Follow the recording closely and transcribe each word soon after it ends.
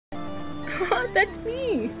That's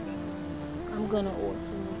me. I'm gonna order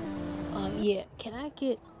food. Yeah, can I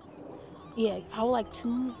get, yeah, I would like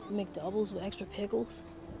 2 McDoubles with extra pickles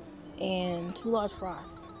and 2 large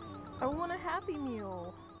fries. I want a Happy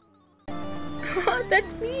Meal.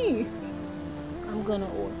 That's me. I'm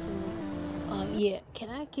gonna order food. Yeah, can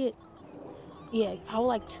I get, yeah, I would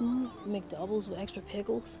like 2 McDoubles with extra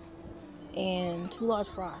pickles and 2 large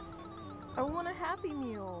fries. I want a Happy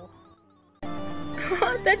Meal.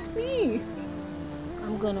 That's me.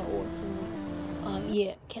 I'm gonna order food.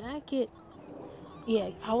 Yeah, can I get,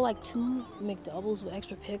 yeah, I would like 2 McDoubles with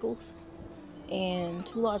extra pickles and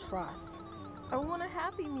 2 large fries. I want a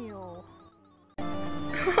Happy Meal.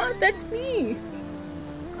 That's me.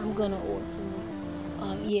 I'm gonna order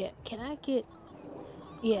food. Yeah, can I get,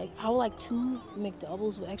 yeah, I would like 2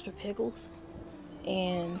 McDoubles with extra pickles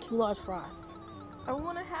and 2 large fries. I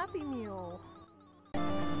want a Happy Meal.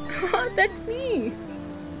 That's me.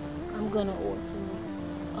 I'm gonna order food.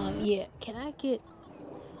 Yeah, can I get,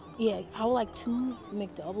 yeah, I would like 2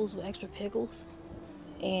 McDoubles with extra pickles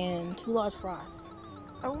and 2 large fries.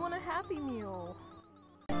 I want a Happy Meal.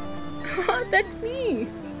 That's me.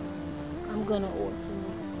 I'm gonna order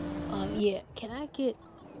food. Yeah, can I get,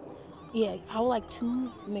 yeah, I would like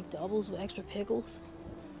 2 McDoubles with extra pickles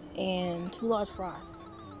and 2 large fries.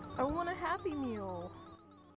 I want a Happy Meal.